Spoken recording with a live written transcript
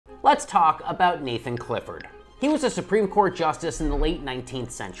Let's talk about Nathan Clifford. He was a Supreme Court justice in the late 19th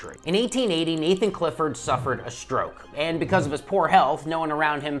century. In 1880, Nathan Clifford suffered a stroke, and because of his poor health, no one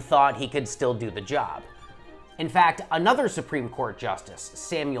around him thought he could still do the job. In fact, another Supreme Court justice,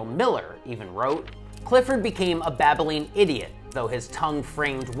 Samuel Miller, even wrote, "Clifford became a babbling idiot, though his tongue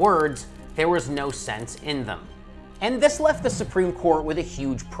framed words, there was no sense in them." And this left the Supreme Court with a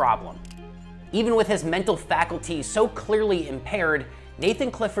huge problem. Even with his mental faculties so clearly impaired,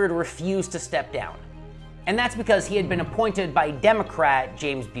 Nathan Clifford refused to step down. And that's because he had been appointed by Democrat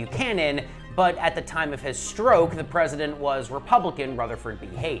James Buchanan, but at the time of his stroke, the president was Republican Rutherford B.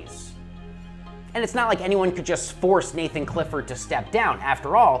 Hayes. And it's not like anyone could just force Nathan Clifford to step down.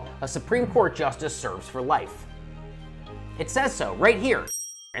 After all, a Supreme Court justice serves for life. It says so right here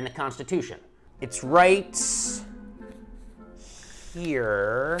in the Constitution. It's right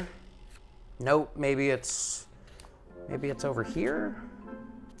here. Nope, maybe it's over here?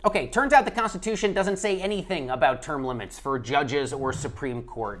 Okay, turns out the Constitution doesn't say anything about term limits for judges or Supreme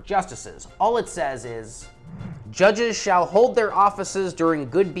Court justices. All it says is, judges shall hold their offices during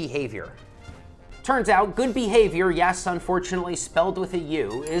good behavior. Turns out, good behavior, yes, unfortunately spelled with a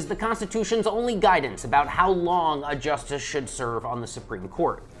U, is the Constitution's only guidance about how long a justice should serve on the Supreme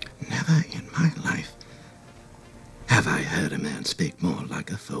Court. Never in my life have I heard a man speak more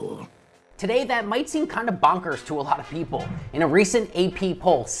like a fool. Today, that might seem kind of bonkers to a lot of people. In a recent AP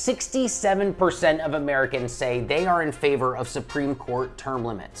poll, 67% of Americans say they are in favor of Supreme Court term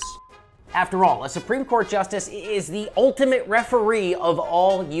limits. After all, a Supreme Court justice is the ultimate referee of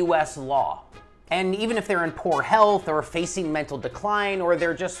all US law. And even if they're in poor health or facing mental decline, or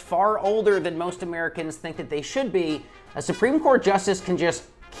they're just far older than most Americans think that they should be, a Supreme Court justice can just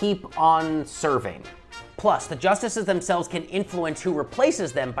keep on serving. Plus, the justices themselves can influence who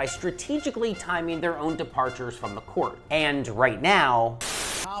replaces them by strategically timing their own departures from the court. And right now,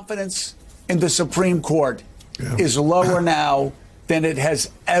 confidence in the Supreme Court is lower now than it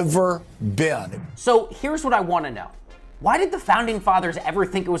has ever been. So here's what I want to know. Why did the Founding Fathers ever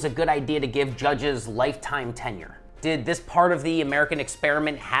think it was a good idea to give judges lifetime tenure? Did this part of the American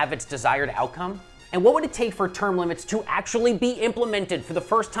experiment have its desired outcome? And what would it take for term limits to actually be implemented for the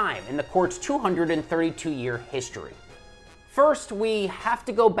first time in the court's 232-year history? First, we have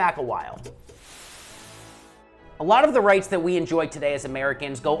to go back a while. A lot of the rights that we enjoy today as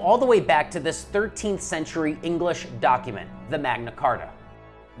Americans go all the way back to this 13th century English document, the Magna Carta.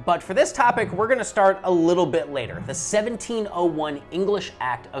 But for this topic, we're going to start a little bit later, the 1701 English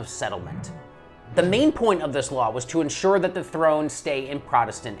Act of Settlement. The main point of this law was to ensure that the throne stay in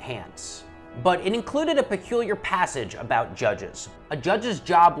Protestant hands. But it included a peculiar passage about judges. A judge's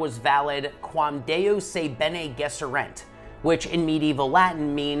job was valid quam Deo se bene gesserent, which in medieval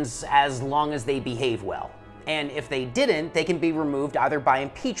Latin means as long as they behave well. And if they didn't, they can be removed either by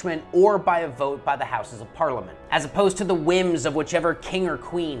impeachment or by a vote by the Houses of Parliament, as opposed to the whims of whichever king or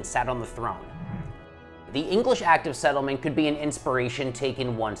queen sat on the throne. The English Act of Settlement could be an inspiration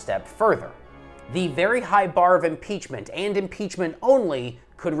taken one step further. The very high bar of impeachment, and impeachment only,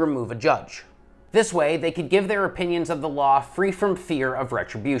 could remove a judge. This way, they could give their opinions of the law free from fear of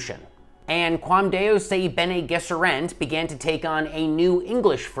retribution. And quam Deo se bene gesserent began to take on a new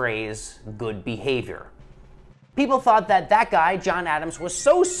English phrase, good behavior. People thought that that guy, John Adams, was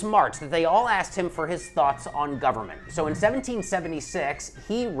so smart that they all asked him for his thoughts on government. So in 1776,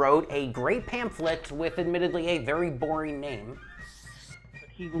 he wrote a great pamphlet with admittedly a very boring name.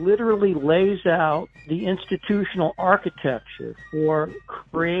 He literally lays out the institutional architecture for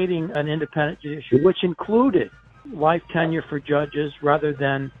creating an independent judiciary, which included life tenure for judges rather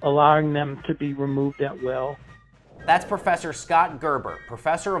than allowing them to be removed at will. That's Professor Scott Gerber,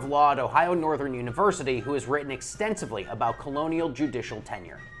 professor of law at Ohio Northern University, who has written extensively about colonial judicial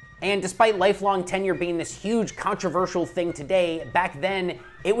tenure. And despite lifelong tenure being this huge controversial thing today, back then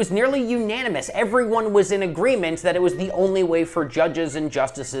it was nearly unanimous. Everyone was in agreement that it was the only way for judges and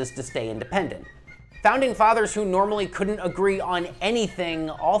justices to stay independent. Founding fathers who normally couldn't agree on anything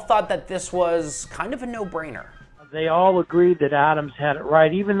all thought that this was kind of a no-brainer. They all agreed that Adams had it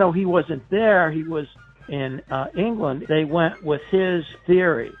right. Even though he wasn't there, he was in England, they went with his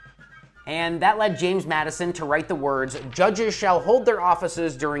theory. And that led James Madison to write the words, "Judges shall hold their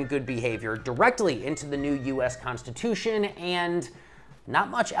offices during good behavior," directly into the new US Constitution, and not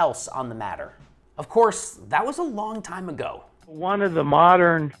much else on the matter. Of course, that was a long time ago. One of the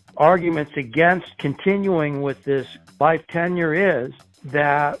modern arguments against continuing with this life tenure is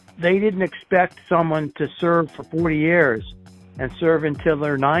that they didn't expect someone to serve for 40 years and serve until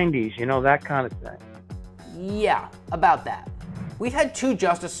their 90s, you know, that kind of thing. Yeah, about that. We've had two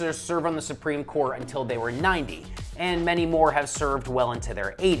justices serve on the Supreme Court until they were 90, and many more have served well into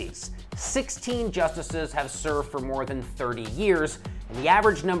their 80s. 16 justices have served for more than 30 years, and the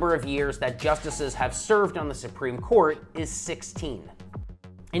average number of years that justices have served on the Supreme Court is 16.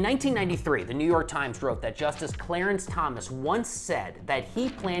 In 1993, the New York Times wrote that Justice Clarence Thomas once said that he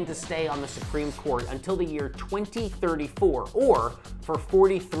planned to stay on the Supreme Court until the year 2034, or for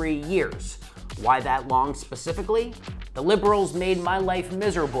 43 years. Why that long specifically? The liberals made my life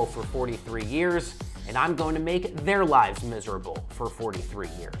miserable for 43 years, and I'm going to make their lives miserable for 43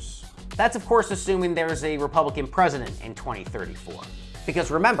 years. That's of course assuming there's a Republican president in 2034.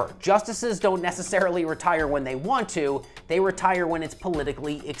 Because remember, justices don't necessarily retire when they want to, they retire when it's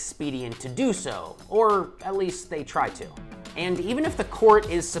politically expedient to do so, or at least they try to. And even if the court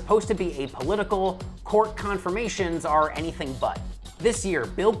is supposed to be apolitical, court confirmations are anything but. This year,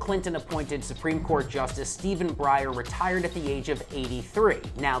 Bill Clinton appointed Supreme Court Justice Stephen Breyer retired at the age of 83,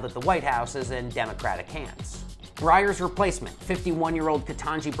 now that the White House is in Democratic hands. Breyer's replacement, 51-year-old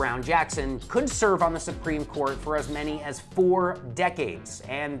Ketanji Brown Jackson, could serve on the Supreme Court for as many as 4 decades,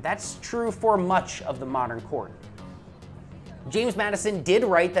 and that's true for much of the modern court. James Madison did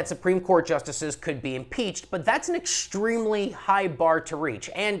write that Supreme Court justices could be impeached, but that's an extremely high bar to reach,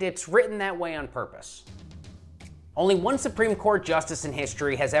 and it's written that way on purpose. Only one Supreme Court justice in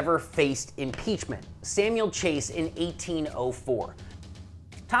history has ever faced impeachment, Samuel Chase in 1804.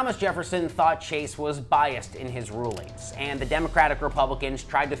 Thomas Jefferson thought Chase was biased in his rulings, and the Democratic Republicans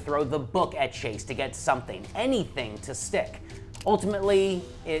tried to throw the book at Chase to get something, anything to stick. Ultimately,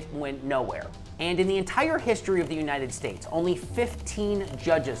 it went nowhere. And in the entire history of the United States, only 15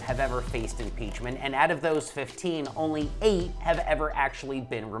 judges have ever faced impeachment, and out of those 15, only 8 have ever actually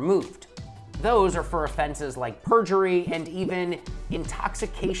been removed. Those are for offenses like perjury and even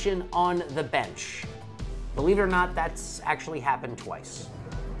intoxication on the bench. Believe it or not, that's actually happened twice.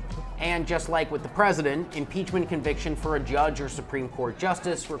 And just like with the president, impeachment conviction for a judge or Supreme Court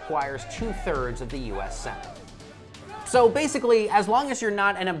justice requires 2/3 of the US Senate. So basically, as long as you're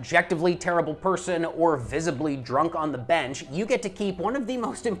not an objectively terrible person or visibly drunk on the bench, you get to keep one of the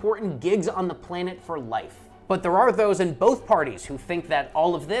most important gigs on the planet for life. But there are those in both parties who think that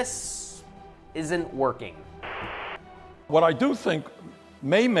all of this isn't working. What I do think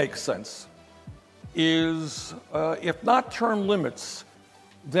may make sense is, if not term limits,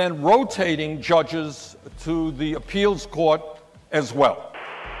 then rotating judges to the appeals court as well.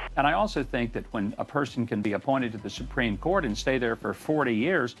 And I also think that when a person can be appointed to the Supreme Court and stay there for 40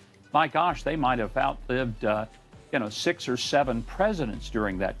 years, my gosh, they might have outlived 6 or 7 presidents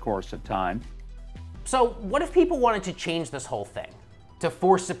during that course of time. So what if people wanted to change this whole thing? To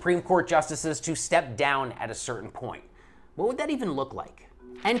force Supreme Court justices to step down at a certain point? What would that even look like?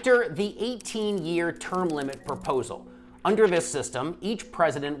 Enter the 18-year term limit proposal. Under this system, each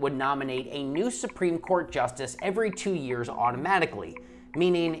president would nominate a new Supreme Court justice every 2 years automatically,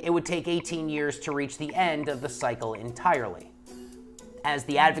 meaning it would take 18 years to reach the end of the cycle entirely. As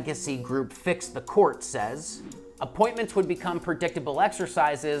the advocacy group Fix the Court says, appointments would become predictable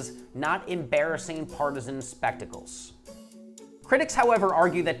exercises, not embarrassing partisan spectacles. Critics, however,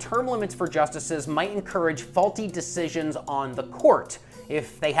 argue that term limits for justices might encourage faulty decisions on the court.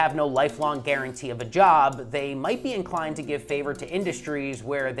 If they have no lifelong guarantee of a job, they might be inclined to give favor to industries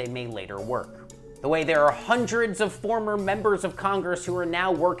where they may later work. The way there are hundreds of former members of Congress who are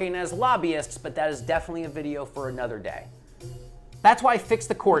now working as lobbyists, but that is definitely a video for another day. That's why Fix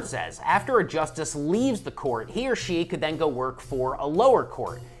the Court says, after a justice leaves the court, he or she could then go work for a lower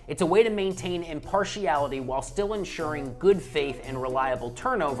court. It's a way to maintain impartiality while still ensuring good faith and reliable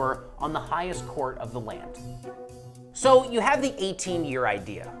turnover on the highest court of the land. So you have the 18-year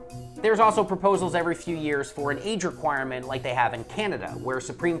idea. There's also proposals every few years for an age requirement like they have in Canada, where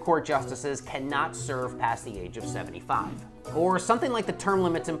Supreme Court justices cannot serve past the age of 75. Or something like the term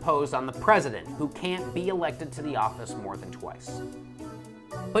limits imposed on the president, who can't be elected to the office more than twice.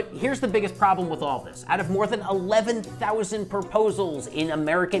 But here's the biggest problem with all this. Out of more than 11,000 proposals in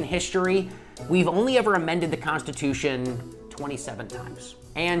American history, we've only ever amended the Constitution 27 times.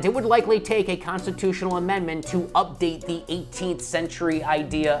 And it would likely take a constitutional amendment to update the 18th century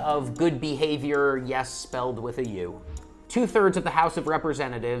idea of good behavior, yes, spelled with a U. 2/3 of the House of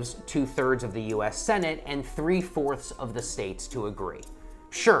Representatives, 2/3 of the US Senate, and 3/4 of the states to agree.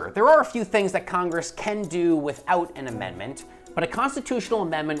 Sure, there are a few things that Congress can do without an amendment, but a constitutional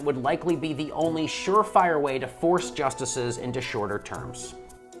amendment would likely be the only surefire way to force justices into shorter terms.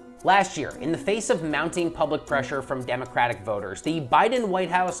 Last year, in the face of mounting public pressure from Democratic voters, the Biden White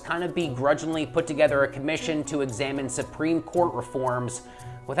House kind of begrudgingly put together a commission to examine Supreme Court reforms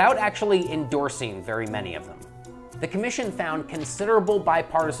without actually endorsing very many of them. the commission found considerable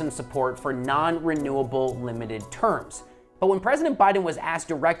bipartisan support for non-renewable limited terms. But when President Biden was asked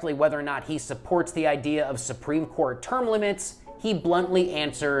directly whether or not he supports the idea of Supreme Court term limits, he bluntly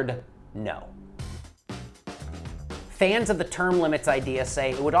answered no. Fans of the term limits idea say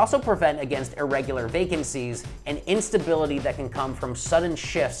it would also prevent against irregular vacancies and instability that can come from sudden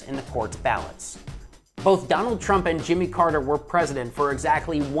shifts in the court's balance. Both Donald Trump and Jimmy Carter were president for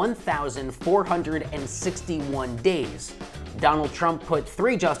exactly 1,461 days. Donald Trump put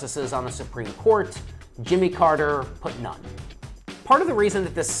 3 justices on the Supreme Court. Jimmy Carter put none. Part of the reason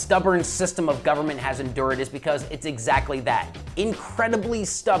that this stubborn system of government has endured is because it's exactly that, incredibly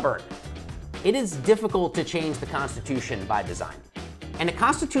stubborn. It is difficult to change the Constitution by design. And a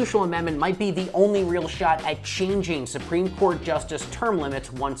constitutional amendment might be the only real shot at changing Supreme Court justice term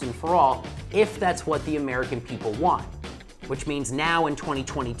limits once and for all, if that's what the American people want. Which means now in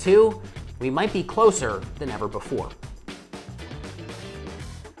 2022, we might be closer than ever before.